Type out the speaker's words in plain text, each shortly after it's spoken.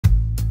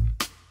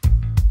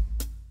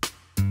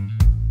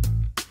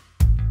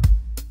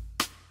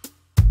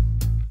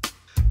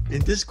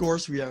In this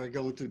course, we are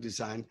going to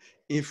design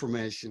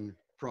information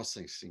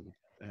processing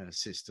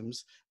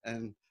systems.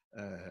 And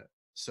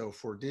so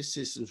for these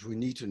systems, we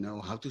need to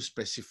know how to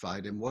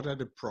specify them, what are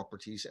the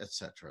properties,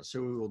 etc.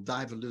 So we will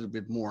dive a little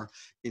bit more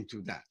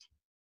into that.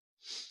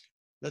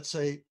 Let's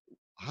say,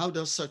 how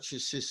does such a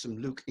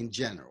system look in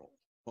general?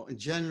 Well, in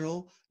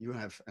general, you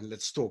have, and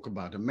let's talk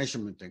about a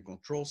measurement and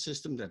control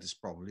system. That is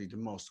probably the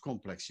most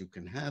complex you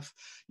can have.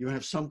 You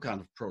have some kind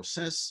of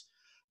process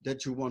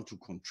that you want to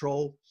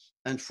control.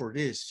 And for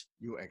this,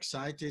 you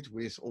excite it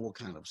with all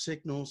kinds of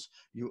signals.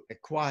 You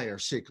acquire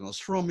signals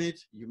from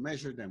it. You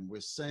measure them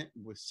with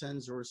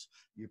sensors.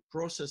 You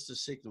process the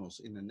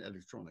signals in an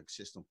electronic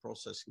system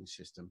processing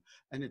system,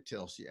 and it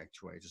tells the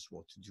actuators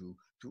what to do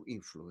to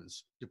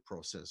influence the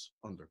process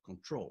under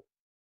control.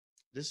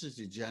 This is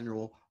the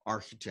general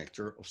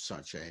architecture of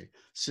such a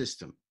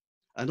system.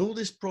 And all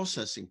this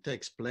processing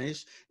takes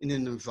place in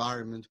an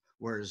environment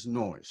where there's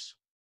noise.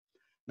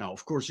 Now,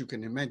 of course, you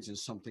can imagine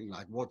something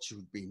like what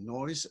should be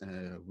noise.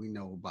 We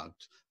know about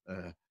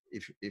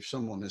if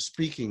someone is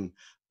speaking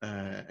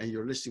and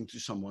you're listening to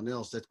someone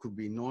else, that could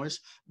be noise.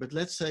 But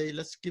let's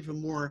give a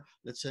more,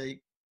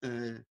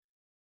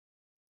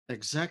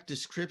 exact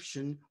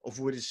description of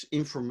what is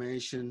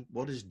information,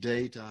 what is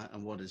data,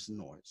 and what is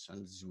noise. And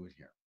let's do it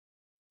here.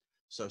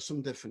 So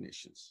some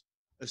definitions.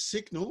 A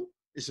signal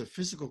is a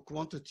physical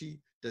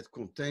quantity that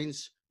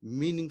contains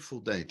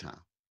meaningful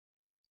data.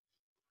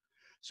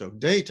 So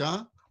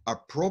data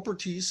are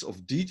properties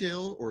of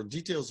detail or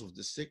details of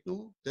the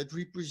signal that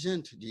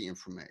represent the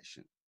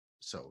information.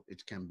 So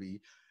it can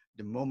be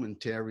the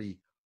momentary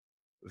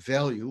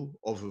value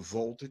of a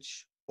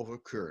voltage of a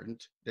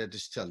current that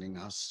is telling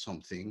us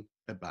something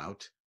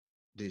about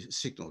the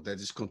signal that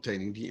is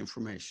containing the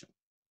information.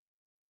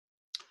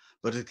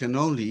 But it can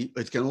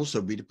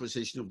also be the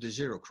position of the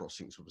zero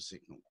crossings of a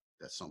signal.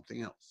 That's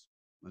something else,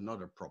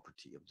 another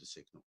property of the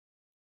signal.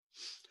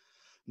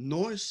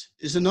 Noise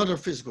is another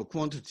physical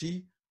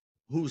quantity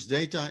whose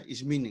data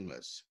is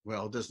meaningless.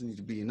 Well, it doesn't need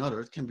to be another,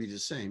 it can be the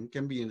same,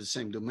 can be in the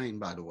same domain,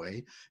 by the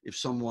way. If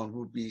someone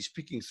would be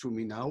speaking through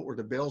me now, or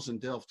the bells in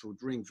Delft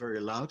would ring very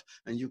loud,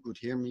 and you could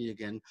hear me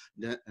again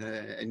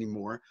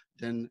anymore,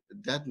 then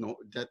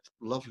that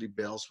lovely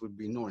bells would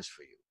be noise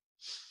for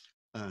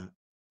you.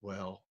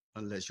 Well,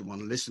 unless you want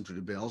to listen to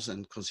the bells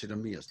and consider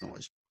me as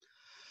noise.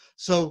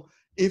 So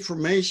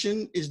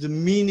information is the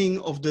meaning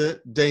of the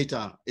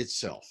data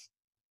itself.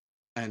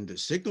 And the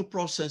signal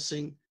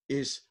processing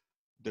is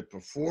the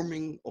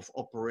performing of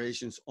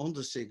operations on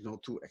the signal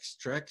to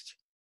extract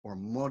or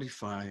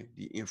modify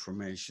the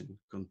information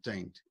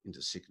contained in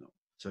the signal.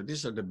 So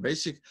these are the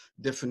basic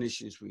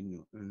definitions we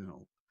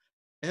know.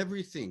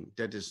 Everything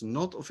that is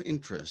not of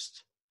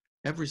interest,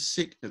 every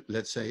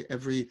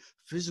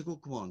physical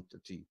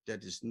quantity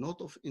that is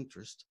not of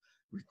interest,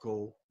 we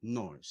call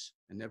noise.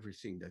 And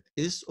everything that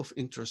is of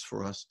interest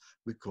for us,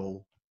 we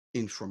call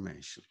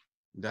information.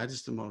 That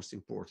is the most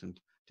important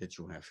that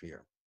you have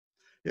here.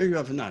 Here you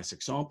have a nice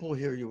example.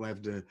 Here you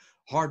have the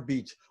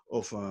heartbeat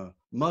of a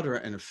mother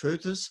and a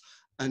fetus.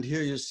 And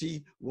here you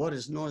see what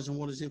is noise and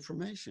what is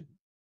information.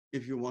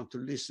 If you want to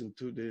listen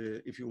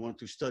to if you want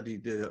to study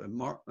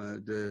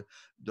the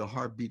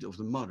heartbeat of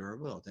the mother,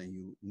 well, then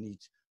you need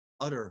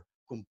other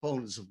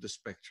components of the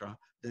spectra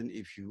than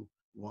if you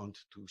want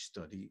to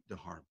study the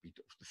heartbeat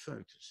of the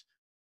fetus.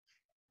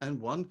 And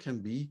one can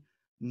be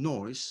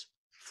noise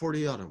for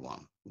the other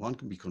one. One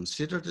can be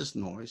considered as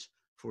noise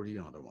for the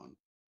other one.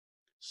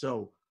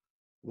 So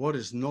what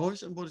is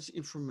noise and what is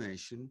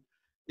information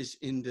is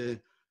in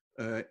the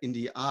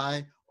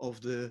eye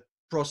of the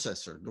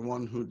processor, the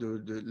one who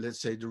let's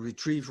say the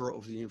retriever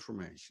of the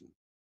information.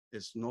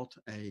 It's not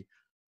a,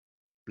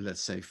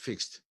 let's say,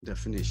 fixed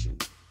definition.